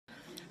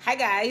Hi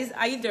guys,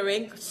 how you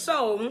doing?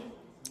 So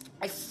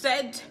I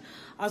said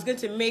I was going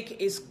to make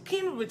a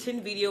skin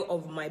routine video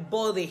of my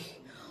body,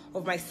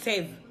 of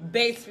myself.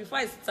 But before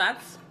I start,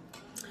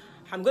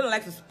 I'm gonna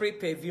like to spray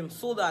perfume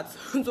so that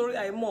sorry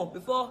I'm more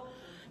before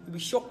you'll be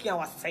shocking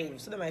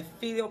ourselves so that my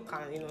video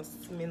can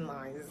smell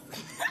nice.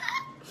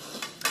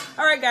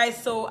 Alright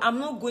guys, so I'm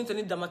not going to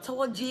any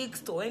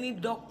dermatologist or any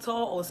doctor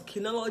or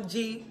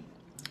skinology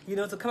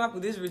to come up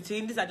with this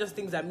routine. These are just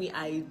things that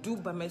I do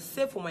by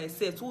myself for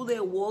myself. So they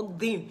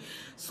worked in.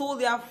 So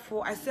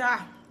therefore I say,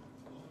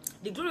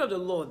 the glory of the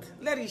Lord,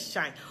 let it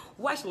shine.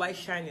 Why should I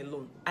shine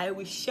alone? I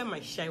will share my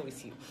shine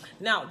with you.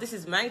 Now, this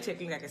is my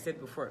technique, like I said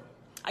before.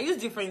 I use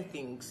different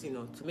things,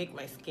 to make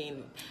my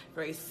skin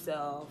very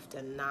soft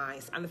and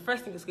nice. And the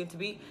first thing is going to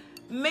be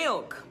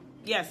milk.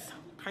 Yes,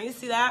 can you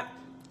see that?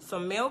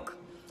 Some milk.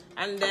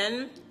 And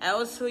then I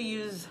also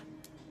use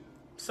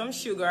some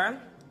sugar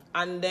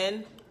and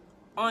then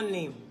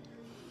honey.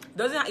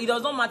 It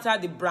does not matter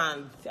the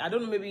brand. I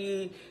don't know,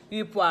 maybe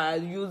people are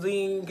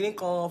using green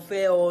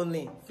fair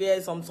honey, fair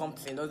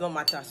something. It does not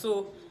matter.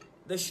 So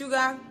the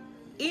sugar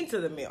into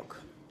the milk,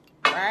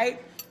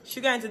 right?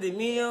 Sugar into the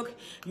milk.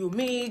 You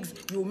mix,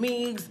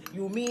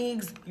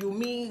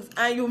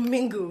 and you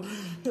mingle.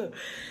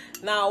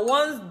 Now,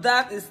 once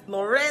that is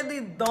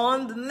already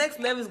done, the next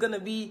level is gonna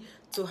be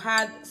to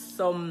add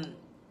some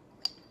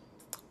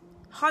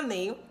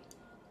honey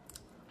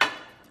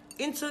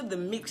into the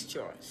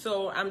mixture.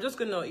 So I'm just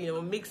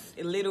gonna mix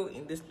a little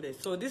in this place.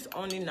 So this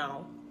honey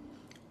now,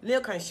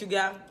 milk and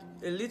sugar,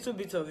 a little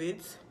bit of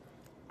it,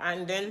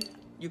 and then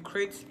you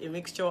create a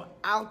mixture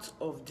out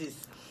of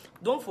this.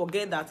 Don't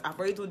forget that I've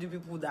already told you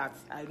people that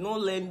I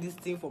don't learn this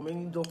thing from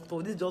any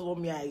doctor. This is just what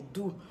I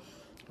do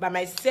by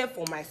myself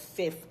for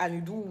myself, and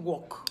it do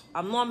work.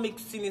 I'm not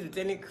mixing it with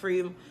any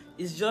cream.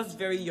 It's just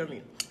very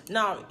yummy.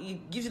 Now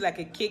it gives you like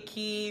a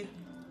KieKie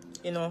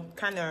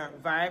kind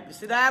of vibe. You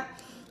see that?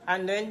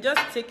 And then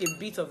just take a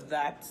bit of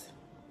that,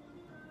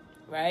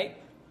 right?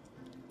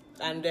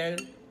 And then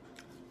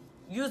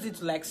use it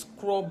to like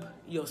scrub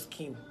your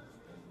skin.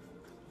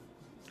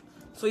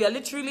 So you're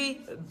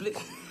literally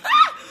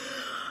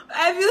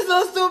I feel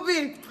so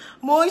stupid.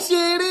 Mon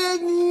chéri,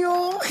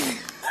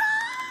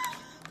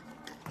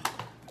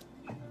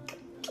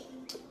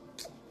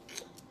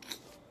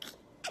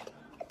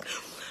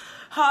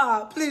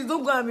 please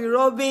don't go and be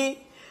rubbing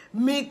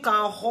milk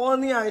and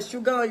honey and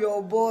sugar on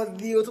your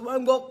body.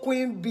 Someone got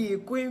queen bee.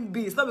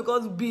 It's not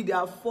because bee they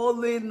are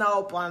falling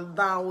up and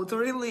down. To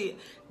really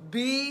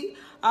bee,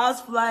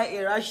 housefly,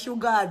 era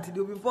sugar,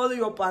 they'll be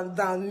falling up and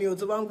down.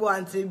 Someone go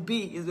and say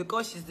bee is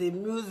because she's a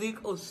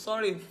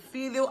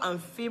video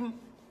and film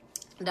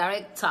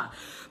director,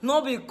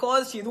 not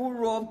because she do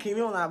rub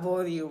chemo on her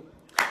body.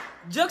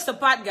 Jokes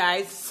apart,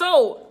 guys.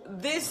 So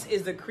this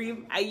is the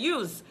cream I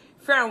use.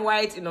 Fair and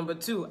White in number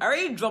 2. I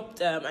already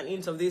dropped an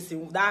inch of this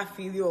in that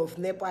video of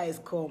Nepa is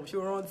come.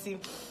 See.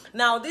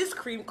 Now this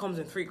cream comes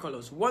in 3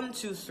 colors. 1,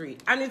 2, 3.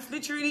 And it's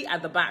literally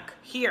at the back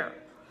here.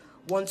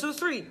 1, 2,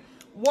 3.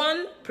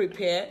 1,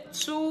 prepare.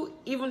 2,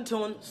 even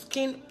tone.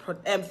 Skin.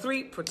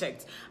 3,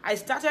 protect. I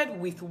started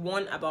with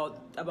 1 about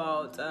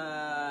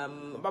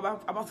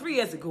 3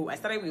 years ago. I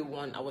started with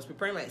 1. I was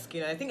preparing my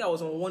skin. I think I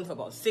was on 1 for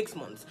about 6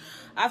 months.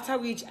 After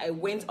which I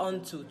went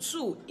on to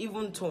 2,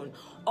 even tone.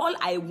 All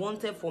I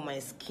wanted for my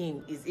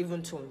skin is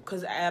even tone,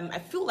 because I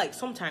feel like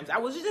sometimes I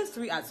was using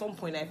 3 at some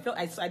point.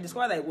 I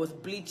discovered that I was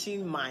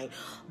bleaching my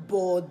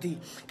body.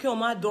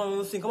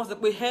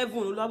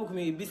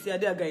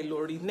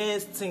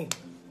 Next thing,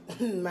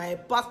 my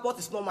passport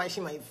is not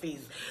matching my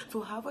face.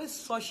 So have I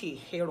such a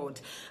Herod?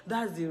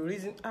 That's the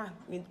reason.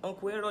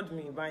 Uncle Herod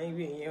me by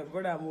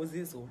brother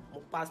Moses or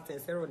past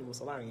tense Herod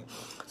was.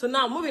 So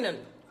now moving on.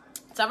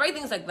 So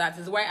things like that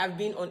is why I've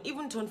been on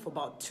even tone for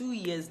about 2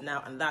 years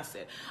now, and that's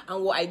it.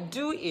 And what I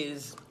do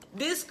is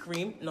this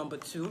cream number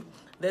 2,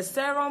 the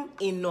serum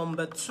in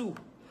number 2,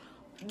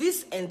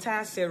 this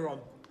entire serum,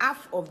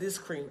 half of this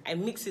cream, I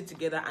mix it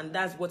together, and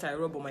that's what I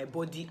rub on my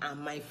body and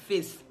my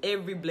face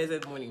every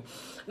blessed morning.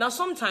 Now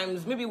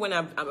sometimes maybe when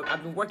I've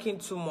been working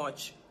too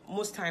much,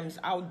 most times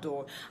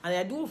outdoor, and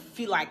I do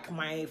feel like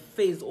my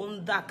face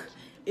on dark,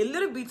 a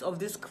little bit of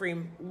this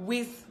cream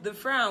with the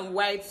Fair and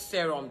White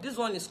serum. This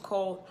one is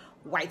called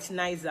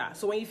whitenizer.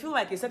 So when you feel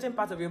like a certain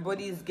part of your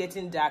body is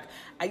getting dark,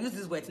 I use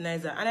this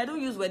whitenizer, and I don't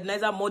use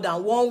whitenizer more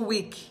than 1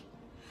 week,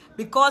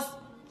 because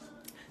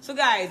so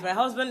guys, my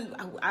husband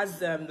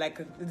has like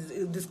a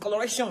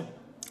discoloration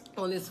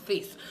on his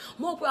face.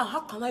 More, how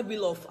can I be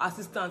of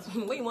assistance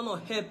when you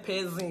want to help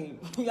person?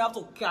 You have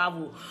to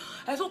travel.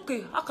 I said,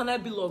 okay, how can I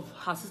be of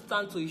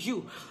assistance to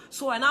you?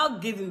 So I now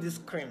gave him this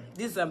cream,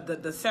 this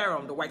the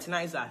serum, the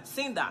whitenizer,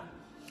 saying that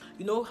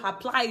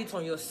apply it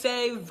on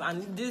yourself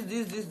and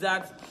this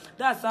that.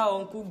 That's how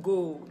Uncle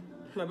go.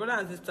 My brother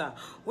and sister,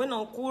 when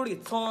Uncle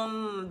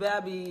returned,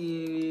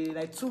 baby,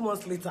 like 2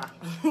 months later,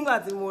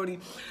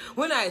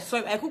 when I saw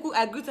him,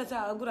 I greeted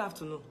her, good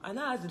afternoon. And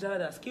I asked the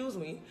driver, excuse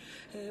me,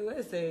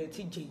 where's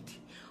TJ?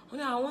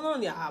 àwọn náà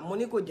ní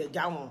money kò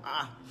jẹjà wọn.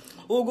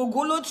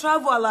 Ogogo lo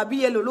travel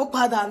alabi yellow lo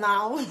pada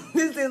now.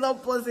 This is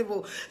not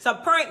possible. So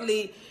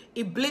apparently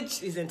he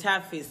bleached his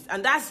entire face,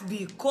 and that's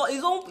because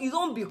his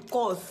own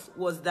because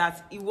was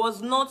that it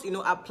was not, you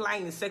know,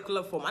 applying in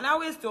circular form. And I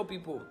always tell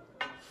people,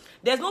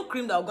 there's no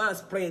cream that will go and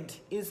spread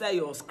inside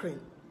your skin.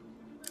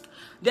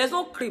 There's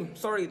no cream,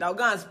 sorry, that will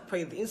go and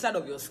spread inside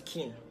of your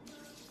skin.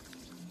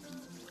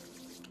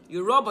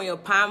 You rub on your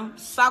palm,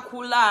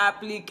 circular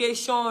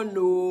application,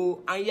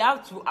 no, and you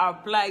have to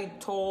apply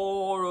it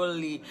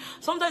thoroughly.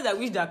 Sometimes I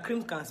wish that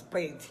cream can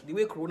spread the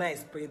way Corona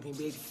is spreading,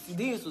 but it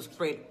didn't used to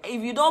spread.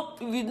 If you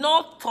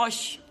don't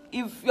touch,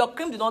 if your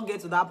cream did not get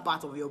to that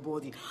part of your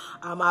body,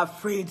 I'm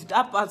afraid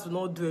that part will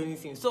not do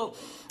anything. So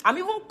I'm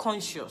even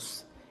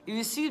conscious. If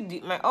you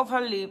see my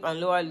upper lip and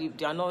lower lip,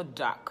 they are not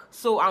dark.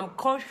 So I'm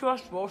conscious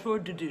to also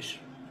do this,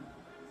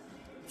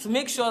 to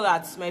make sure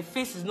that my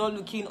face is not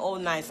looking all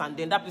nice and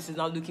then that place is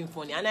not looking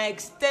funny. And I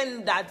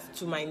extend that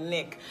to my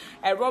neck.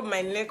 I rub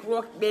my neck,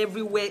 rock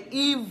everywhere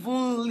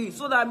evenly,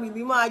 so that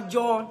my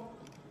jaw,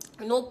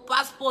 you know,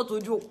 passport or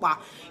joke.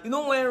 You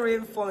know, when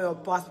rain from your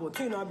passport,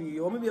 you know,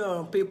 or maybe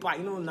on paper,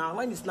 you know, now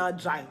when it's not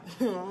dry,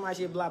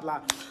 blah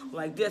blah,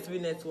 like DSB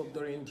network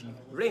during the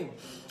rain.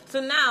 So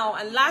now,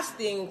 and last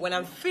thing, when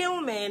I'm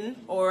filming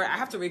or I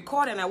have to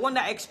record and I want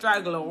that extra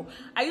glow,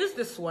 I use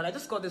this one. I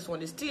just got this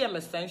one. It's TM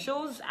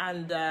Essentials,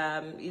 and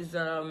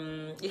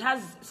it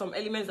has some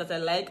elements that I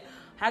like: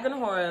 argan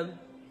oil,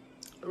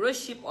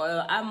 rapeseed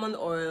oil, almond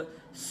oil,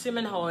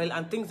 semen oil,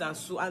 and things and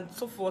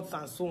so forth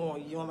and so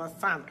on. You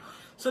understand?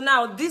 So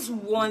now this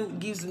one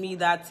gives me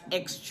that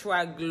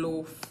extra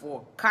glow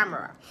for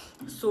camera.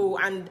 So,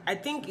 and I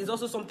think it's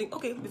also something,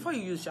 okay, before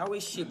you use, you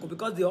always shake,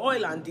 because the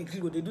oil and the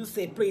glow, they do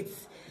separate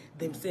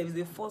themselves.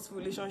 They force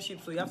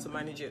relationship, so you have to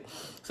manage it.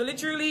 So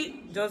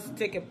literally just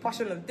take a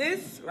portion of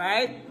this,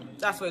 right?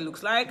 That's what it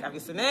looks like. Have you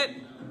seen it?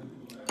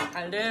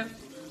 And then,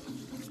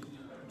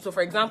 so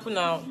for example,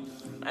 now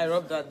I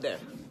rub that there.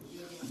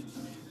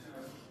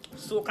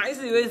 So can you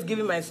see the way it's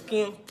giving my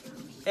skin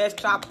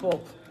extra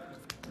pop?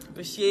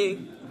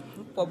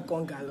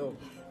 Popcorn galore.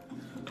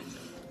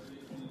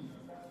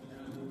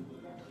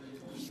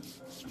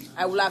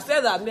 I would have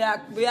said that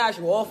maybe I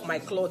should off my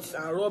clothes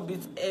and rub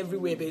it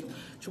everywhere, but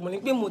she money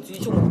pay more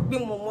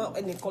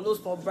any colors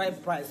for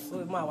bright price,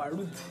 so my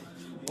root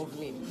of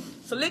me.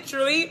 So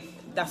literally,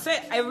 that's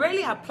it. I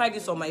rarely apply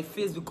this on my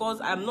face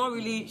because I'm not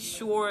really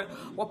sure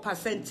what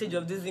percentage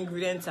of these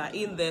ingredients are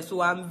in there.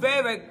 So I'm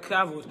very, very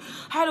careful.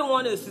 I don't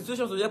want a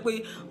situation to just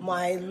put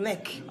my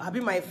neck, I'll be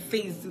my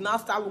face, to now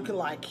start looking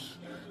like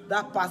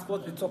that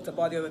passport we talked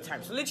about the other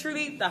time. So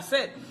literally, that's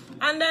it.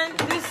 And then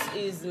this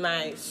is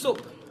my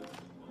soap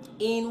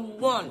in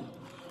one.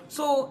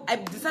 So I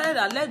decided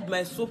I let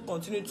my soap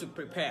continue to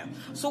prepare.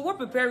 So what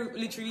prepare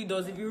literally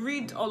does, if you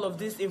read all of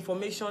this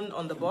information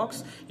on the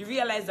box, you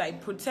realize that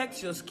it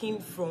protects your skin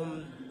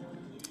from,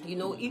 you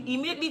know, it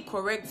immediately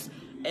corrects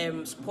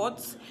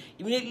spots,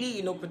 immediately,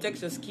 you know,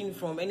 protects your skin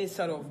from any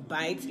sort of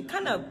bites. It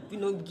kind of, you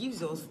know,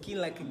 gives your skin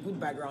like a good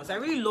background. So I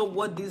really love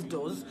what this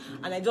does,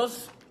 and I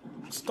just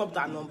stopped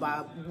at number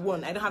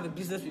 1. I don't have a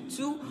business with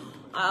 2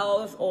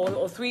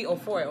 or 3 or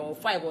 4 or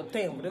 5 or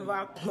 10,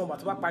 whatever number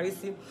to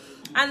Paris.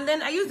 And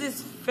then I use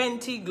this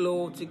Fenty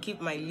Glow to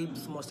keep my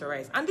lips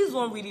moisturized, and this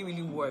one really,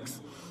 really works.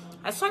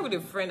 I saw it with a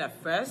friend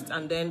at first,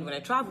 and then when I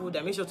traveled,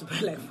 I made sure to buy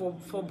like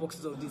four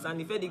boxes of this. And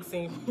the FedEx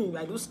saying,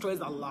 I do stress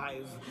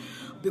alive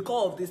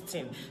because of this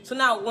thing. So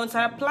now, once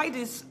I apply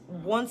this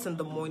once in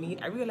the morning,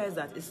 I realized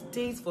that it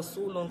stays for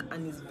so long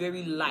and it's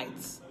very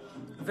light.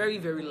 Very,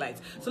 very light.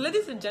 So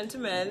ladies and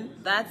gentlemen,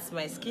 that's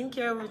my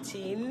skincare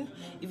routine.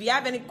 If you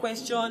have any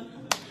question,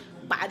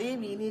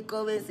 mini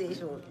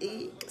conversation.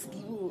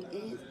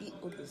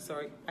 Okay,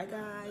 sorry. Hi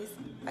guys.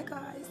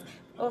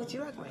 Oh, do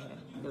you like my hair?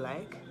 You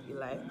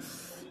like?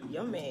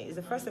 Yummy. It's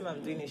the first time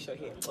I'm doing a show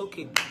here.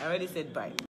 Okay, I already said bye.